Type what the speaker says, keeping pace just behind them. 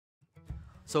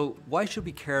So why should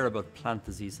we care about plant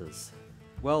diseases?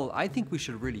 Well, I think we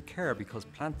should really care because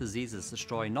plant diseases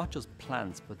destroy not just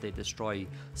plants, but they destroy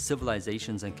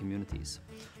civilizations and communities.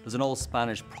 There's an old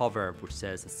Spanish proverb which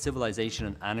says that civilization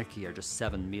and anarchy are just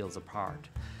 7 meals apart.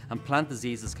 And plant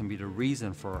diseases can be the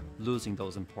reason for losing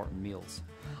those important meals.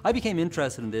 I became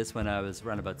interested in this when I was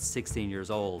around about 16 years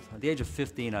old. At the age of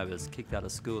 15, I was kicked out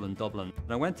of school in Dublin.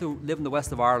 And I went to live in the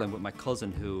west of Ireland with my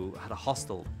cousin who had a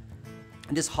hostel.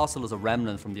 And this hostel is a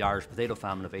remnant from the Irish potato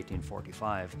famine of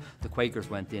 1845. The Quakers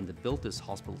went in and built this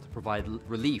hospital to provide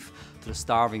relief to the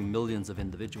starving millions of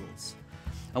individuals.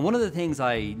 And one of the things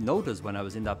I noticed when I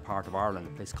was in that part of Ireland,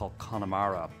 a place called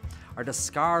Connemara, are the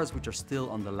scars which are still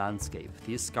on the landscape.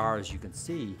 These scars you can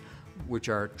see, which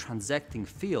are transecting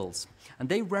fields, and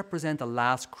they represent the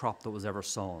last crop that was ever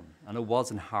sown, and it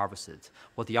wasn't harvested.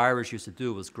 What the Irish used to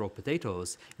do was grow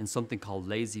potatoes in something called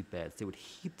lazy beds. They would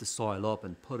heap the soil up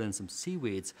and put in some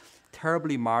seaweeds,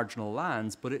 terribly marginal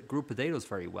lands, but it grew potatoes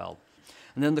very well.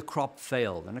 And then the crop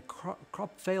failed, and the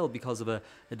crop failed because of a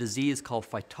disease called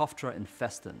Phytophthora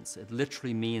infestans. It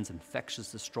literally means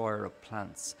infectious destroyer of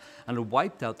plants. And it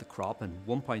wiped out the crop, and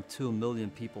 1.2 million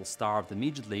people starved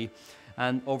immediately,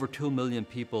 and over 2 million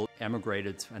people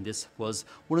emigrated, and this was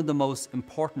one of the most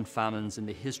important famines in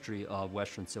the history of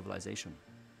Western civilization.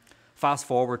 Fast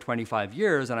forward 25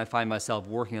 years and I find myself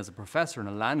working as a professor in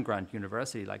a land-grant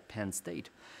university like Penn State.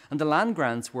 And the land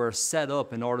grants were set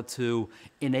up in order to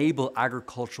enable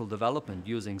agricultural development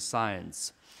using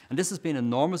science. And this has been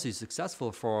enormously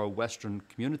successful for Western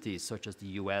communities such as the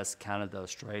US, Canada,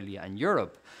 Australia, and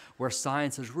Europe, where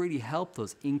science has really helped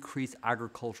us increase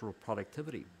agricultural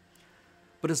productivity.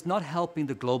 But it's not helping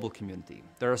the global community.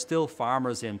 There are still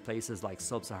farmers in places like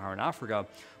sub-Saharan Africa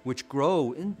which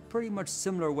grow in pretty much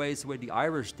similar ways to the way the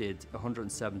Irish did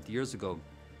 170 years ago.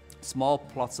 Small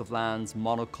plots of lands,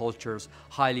 monocultures,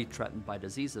 highly threatened by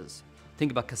diseases.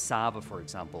 Think about cassava, for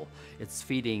example. It's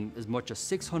feeding as much as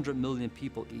 600 million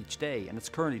people each day, and it's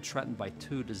currently threatened by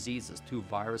 2 diseases, 2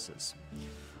 viruses.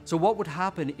 So what would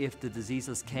happen if the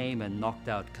diseases came and knocked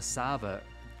out cassava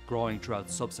growing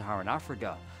throughout sub-Saharan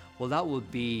Africa? Well, that would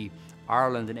be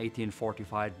Ireland in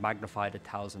 1845 magnified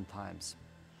 1,000 times.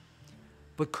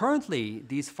 But currently,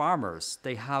 these farmers,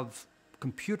 they have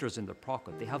computers in their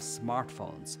pocket, they have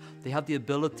smartphones, they have the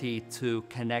ability to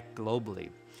connect globally.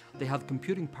 They have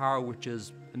computing power which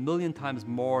is 1 million times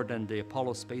more than the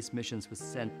Apollo space missions which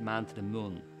sent man to the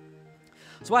moon.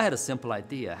 So I had a simple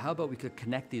idea. How about we could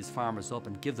connect these farmers up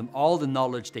and give them all the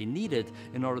knowledge they needed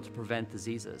in order to prevent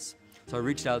diseases? So I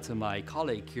reached out to my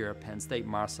colleague here at Penn State,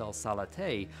 Marcel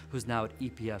Salathe, who's now at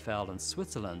EPFL in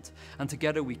Switzerland. And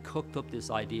together we cooked up this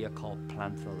idea called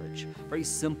PlantVillage. Very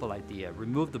simple idea.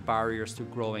 Remove the barriers to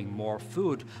growing more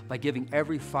food by giving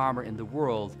every farmer in the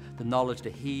world the knowledge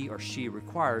that he or she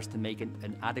requires to make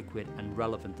an adequate and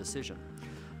relevant decision.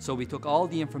 So we took all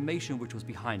the information which was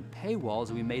behind paywalls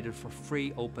and we made it for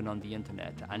free, open on the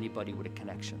internet to anybody with a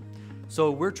connection. So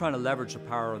we're trying to leverage the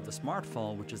power of the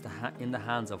smartphone, which is in the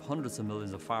hands of hundreds of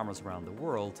millions of farmers around the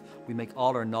world. We make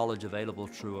all our knowledge available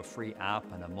through a free app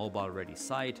and a mobile-ready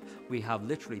site. We have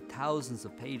literally thousands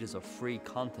of pages of free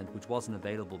content which wasn't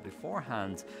available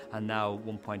beforehand, and now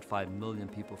 1.5 million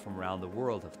people from around the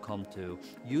world have come to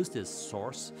use this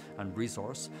source and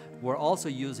resource. We're also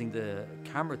using the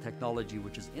camera technology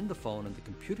which is in the phone and the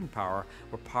computing power.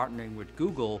 We're partnering with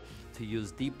Google to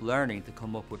use deep learning to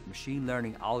come up with machine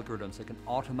learning algorithms that can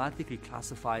automatically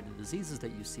classify the diseases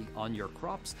that you see on your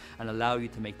crops and allow you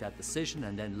to make that decision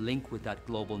and then link with that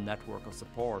global network of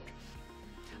support.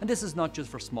 And this is not just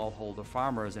for smallholder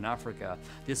farmers in Africa.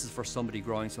 This is for somebody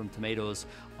growing some tomatoes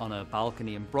on a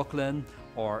balcony in Brooklyn,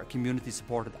 or a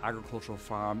community-supported agricultural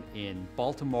farm in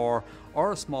Baltimore,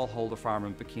 or a smallholder farm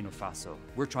in Burkina Faso.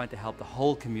 We're trying to help the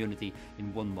whole community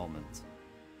in one moment.